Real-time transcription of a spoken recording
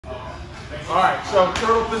All right, so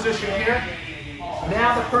turtle position here.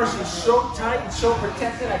 Now the person's so tight and so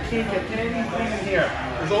protected, I can't get anything in here.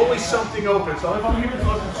 There's always something open. So if I'm here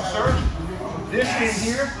looking to surge, this hand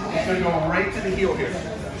here is going to go right to the heel here.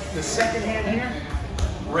 The second hand here,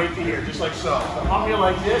 right to here, just like so. So if I'm here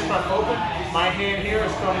like this, trying to open, my hand here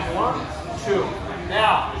is coming 1, 2.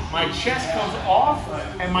 Now, my chest comes off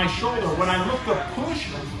and my shoulder. When I look to push,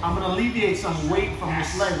 I'm going to alleviate some weight from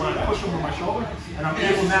this leg when I push him with my shoulder, and I'm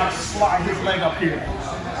able now to slide his leg up here.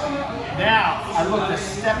 Now, I look to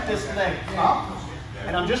step this leg up,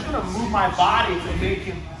 and I'm just going to move my body to make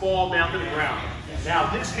him fall down to the ground. Now,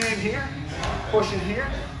 this hand here, pushing here,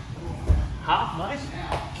 hop, nice,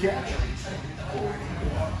 catch.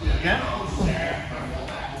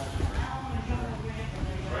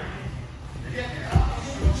 Again.